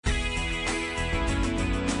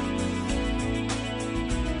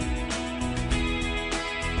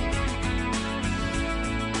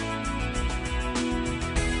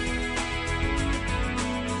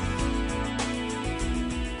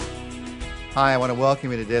Hi, I want to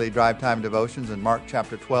welcome you to Daily Drive Time Devotions in Mark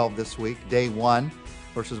chapter 12 this week, day 1,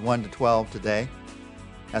 verses 1 to 12 today.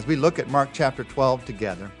 As we look at Mark chapter 12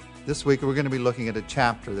 together, this week we're going to be looking at a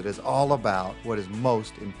chapter that is all about what is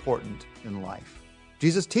most important in life.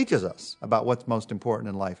 Jesus teaches us about what's most important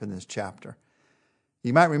in life in this chapter.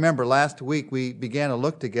 You might remember last week we began a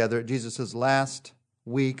look together at Jesus' last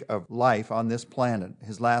week of life on this planet,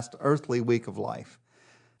 his last earthly week of life.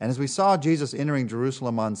 And as we saw Jesus entering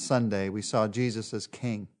Jerusalem on Sunday, we saw Jesus as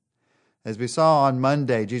king. As we saw on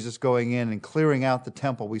Monday, Jesus going in and clearing out the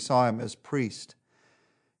temple, we saw him as priest.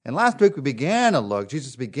 And last week we began a look.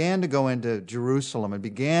 Jesus began to go into Jerusalem and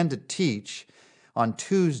began to teach on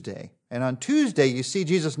Tuesday. And on Tuesday, you see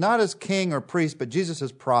Jesus not as king or priest, but Jesus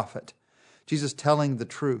as prophet. Jesus telling the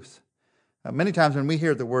truth. Many times when we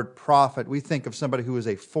hear the word prophet, we think of somebody who is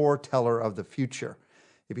a foreteller of the future.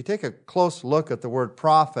 If you take a close look at the word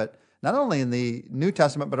prophet, not only in the New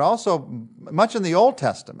Testament, but also much in the Old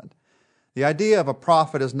Testament, the idea of a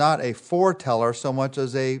prophet is not a foreteller so much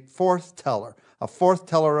as a forthteller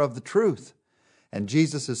of the truth. And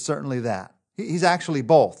Jesus is certainly that. He's actually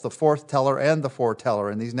both, the forthteller and the foreteller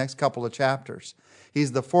in these next couple of chapters.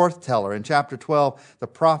 He's the forthteller. In chapter 12, the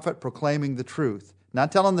prophet proclaiming the truth,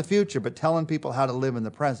 not telling the future, but telling people how to live in the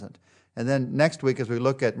present. And then next week, as we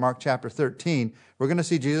look at Mark chapter 13, we're going to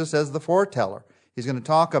see Jesus as the foreteller. He's going to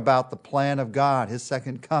talk about the plan of God, his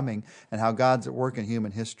second coming, and how God's at work in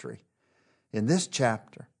human history. In this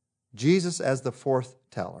chapter, Jesus as the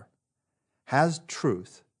foreteller has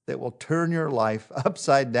truth that will turn your life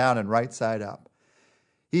upside down and right side up.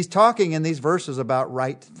 He's talking in these verses about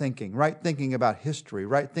right thinking about history,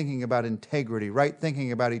 right thinking about integrity, right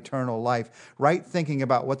thinking about eternal life, right thinking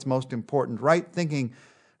about what's most important, right thinking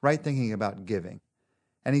about giving.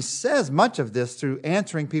 And he says much of this through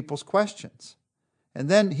answering people's questions. And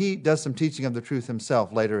then he does some teaching of the truth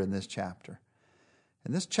himself later in this chapter.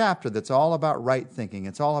 In this chapter that's all about right thinking,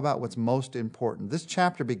 it's all about what's most important. This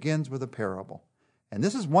chapter begins with a parable. And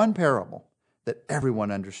this is one parable that everyone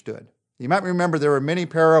understood. You might remember there were many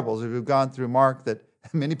parables as we've gone through Mark that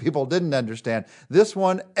many people didn't understand. This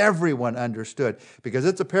one, everyone understood because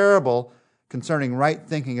it's a parable concerning right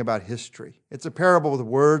thinking about history. It's a parable with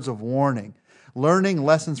words of warning, learning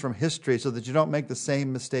lessons from history so that you don't make the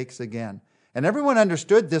same mistakes again. And everyone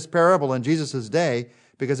understood this parable in Jesus' day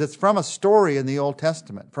because it's from a story in the Old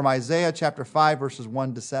Testament, from Isaiah chapter 5, verses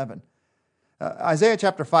 1 to 7. Isaiah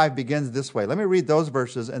chapter 5 begins this way. Let me read those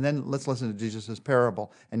verses and then let's listen to Jesus'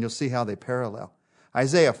 parable and you'll see how they parallel.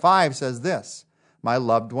 Isaiah 5 says this, "My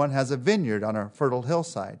loved one has a vineyard on a fertile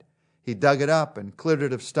hillside. He dug it up and cleared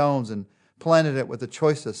it of stones and planted it with the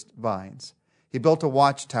choicest vines. He built a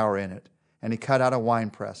watchtower in it, and he cut out a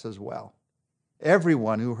winepress as well."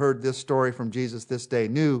 Everyone who heard this story from Jesus this day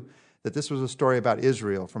knew that this was a story about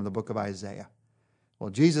Israel from the book of Isaiah. Well,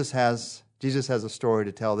 Jesus has a story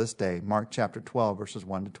to tell this day, Mark chapter 12, verses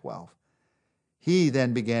 1 to 12. He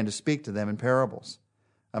then began to speak to them in parables.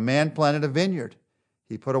 A man planted a vineyard.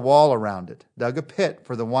 He put a wall around it, dug a pit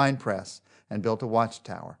for the winepress, and built a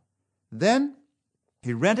watchtower. Then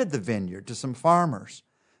he rented the vineyard to some farmers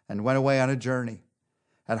and went away on a journey.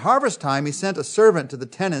 At harvest time, he sent a servant to the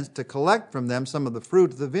tenants to collect from them some of the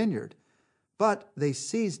fruit of the vineyard. But they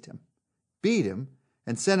seized him, beat him,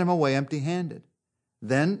 and sent him away empty-handed.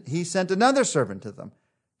 Then he sent another servant to them.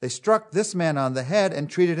 They struck this man on the head and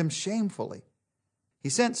treated him shamefully. He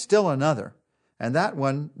sent still another, and that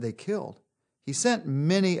one they killed. He sent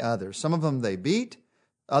many others. Some of them they beat,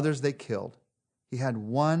 others they killed. He had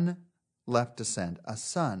one left to send, a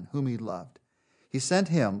son whom he loved. He sent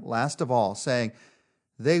him last of all, saying,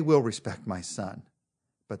 "They will respect my son."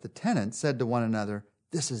 But the tenants said to one another,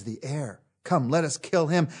 "This is the heir. Come, let us kill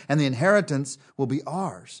him, and the inheritance will be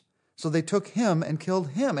ours." So they took him and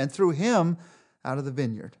killed him and threw him out of the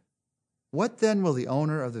vineyard. What then will the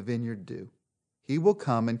owner of the vineyard do? He will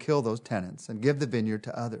come and kill those tenants and give the vineyard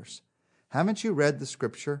to others. Haven't you read the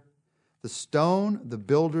scripture? The stone the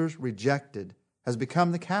builders rejected has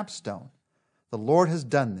become the capstone. The Lord has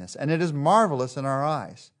done this, and it is marvelous in our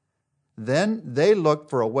eyes. Then they looked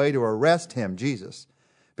for a way to arrest him, Jesus,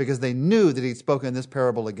 because they knew that he'd spoken this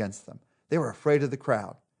parable against them. They were afraid of the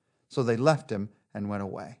crowd, so they left him and went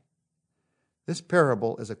away. This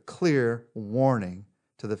parable is a clear warning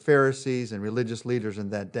to the Pharisees and religious leaders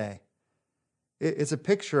in that day. It's a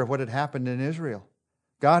picture of what had happened in Israel.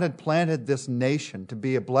 God had planted this nation to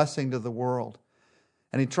be a blessing to the world.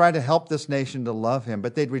 And he tried to help this nation to love him,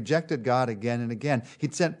 but they'd rejected God again and again.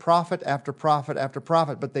 He'd sent prophet after prophet after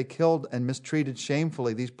prophet, but they killed and mistreated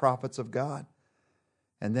shamefully these prophets of God.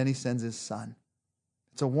 And then he sends his son.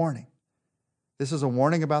 It's a warning. This is a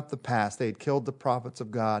warning about the past. They had killed the prophets of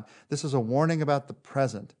God. This is a warning about the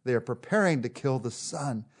present. They are preparing to kill the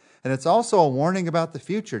Son. And it's also a warning about the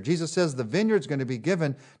future. Jesus says the vineyard's going to be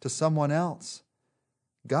given to someone else.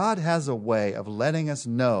 God has a way of letting us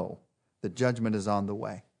know that judgment is on the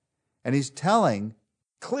way. And he's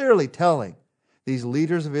clearly telling these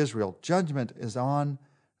leaders of Israel, judgment is on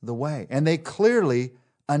the way. And they clearly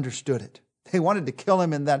understood it. They wanted to kill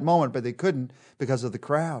him in that moment, but they couldn't because of the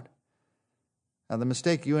crowd. Now, the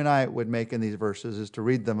mistake you and I would make in these verses is to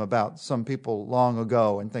read them about some people long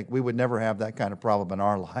ago and think we would never have that kind of problem in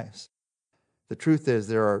our lives. The truth is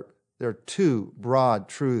there are two broad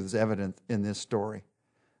truths evident in this story.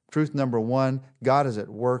 Truth number one, God is at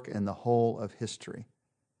work in the whole of history.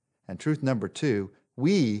 And truth number two,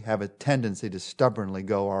 we have a tendency to stubbornly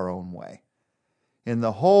go our own way. In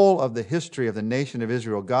the whole of the history of the nation of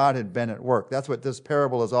Israel, God had been at work. That's what this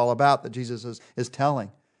parable is all about that Jesus is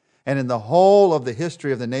telling. And in the whole of the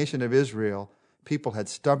history of the nation of Israel, people had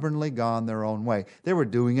stubbornly gone their own way. They were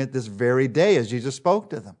doing it this very day as Jesus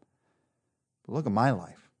spoke to them. But look at my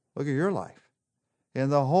life. Look at your life.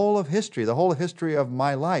 In the whole of history of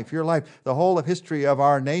my life, your life, the whole of history of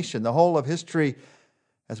our nation, the whole of history,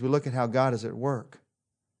 as we look at how God is at work,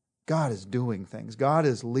 God is doing things. God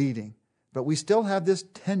is leading. But we still have this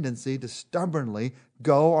tendency to stubbornly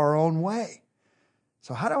go our own way.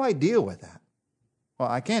 So how do I deal with that? Well,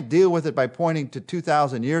 I can't deal with it by pointing to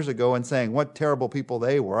 2,000 years ago and saying what terrible people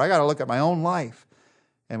they were. I got to look at my own life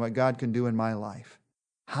and what God can do in my life.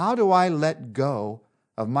 How do I let go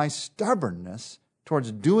of my stubbornness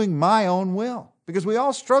towards doing my own will? Because we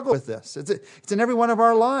all struggle with this. It's in every one of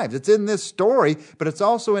our lives. It's in this story, but it's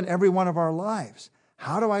also in every one of our lives.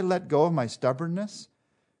 How do I let go of my stubbornness?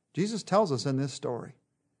 Jesus tells us in this story.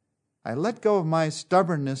 I let go of my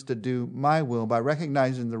stubbornness to do my will by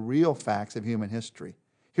recognizing the real facts of human history.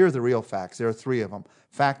 Here are the real facts. There are three of them.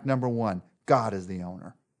 Fact number one, God is the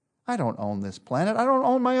owner. I don't own this planet. I don't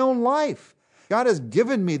own my own life. God has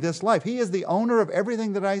given me this life. He is the owner of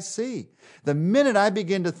everything that I see. The minute I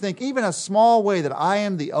begin to think, even a small way, that I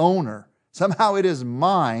am the owner, somehow it is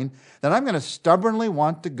mine, then I'm going to stubbornly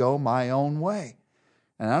want to go my own way.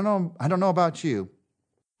 And I don't know about you.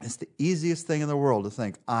 It's the easiest thing in the world to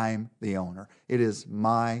think, I'm the owner. It is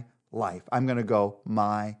my life. I'm going to go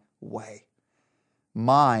my way.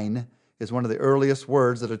 Mine is one of the earliest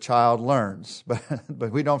words that a child learns,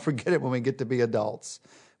 but we don't forget it when we get to be adults.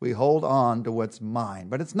 We hold on to what's mine,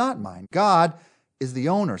 but it's not mine. God is the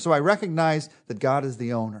owner. So I recognize that God is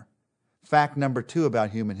the owner. Fact number two about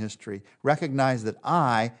human history, recognize that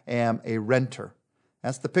I am a renter.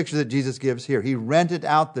 That's the picture that Jesus gives here. He rented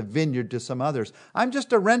out the vineyard to some others. I'm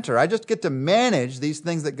just a renter. I just get to manage these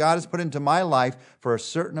things that God has put into my life for a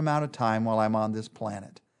certain amount of time while I'm on this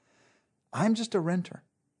planet. I'm just a renter.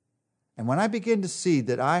 And when I begin to see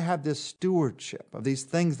that I have this stewardship of these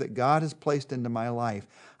things that God has placed into my life,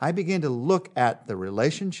 I begin to look at the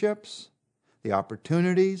relationships, the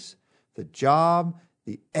opportunities, the job,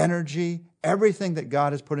 the energy, everything that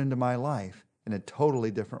God has put into my life in a totally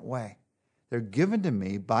different way. They're given to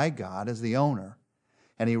me by God as the owner,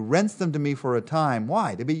 and He rents them to me for a time.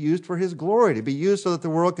 Why? To be used for His glory, to be used so that the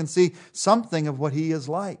world can see something of what He is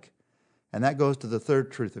like. And that goes to the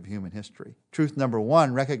third truth of human history. Truth number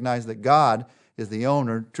one, recognize that God is the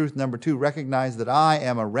owner. Truth number two, recognize that I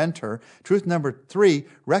am a renter. Truth number three,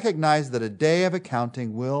 recognize that a day of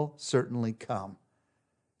accounting will certainly come.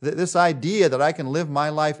 This idea that I can live my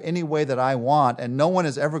life any way that I want and no one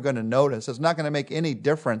is ever going to notice, it's not going to make any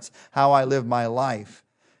difference how I live my life,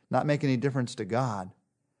 not make any difference to God,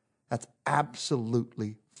 that's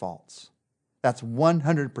absolutely false. That's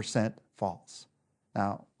 100% false.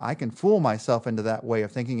 Now, I can fool myself into that way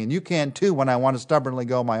of thinking, and you can too when I want to stubbornly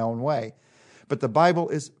go my own way. But the Bible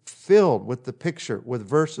is filled with the picture, with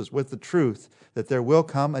verses, with the truth that there will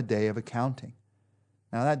come a day of accounting.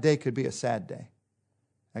 Now, that day could be a sad day.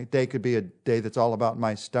 That day could be a day that's all about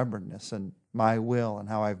my stubbornness and my will and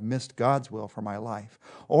how I've missed God's will for my life.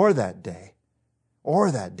 Or that day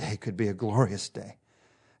could be a glorious day.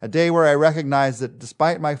 A day where I recognize that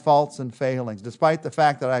despite my faults and failings, despite the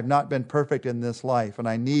fact that I've not been perfect in this life and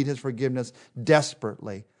I need His forgiveness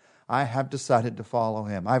desperately, I have decided to follow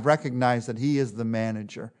Him. I've recognized that He is the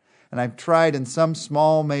manager. And I've tried in some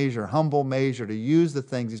small measure, humble measure, to use the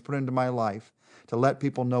things He's put into my life to let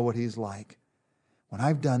people know what He's like. When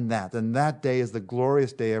I've done that, then that day is the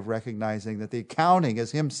glorious day of recognizing that the accounting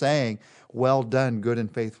is Him saying, well done, good and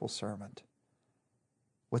faithful servant.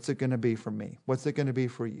 What's it going to be for me? What's it going to be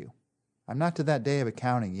for you? I'm not to that day of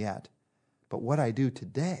accounting yet, but what I do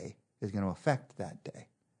today is going to affect that day.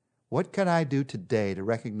 What can I do today to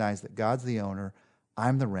recognize that God's the owner,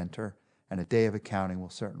 I'm the renter, and a day of accounting will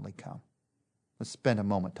certainly come. Let's spend a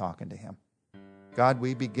moment talking to him. God,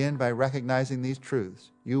 we begin by recognizing these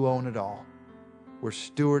truths. You own it all. We're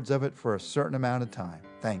stewards of it for a certain amount of time.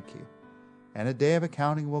 Thank you. And a day of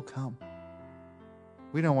accounting will come.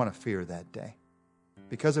 We don't want to fear that day.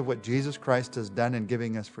 Because of what Jesus Christ has done in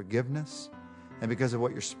giving us forgiveness, and because of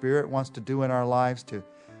what your Spirit wants to do in our lives to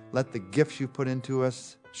let the gifts you put into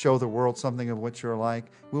us show the world something of what you're like,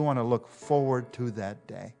 we want to look forward to that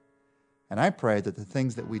day. And I pray that the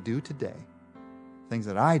things that we do today, things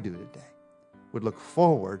that I do today, would look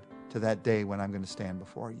forward to that day when I'm going to stand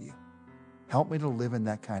before you. Help me to live in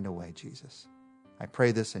that kind of way, Jesus. I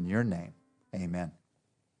pray this in your name. Amen.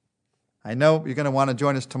 I know you're going to want to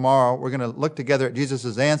join us tomorrow. We're going to look together at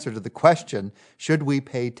Jesus' answer to the question, should we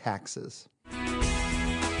pay taxes?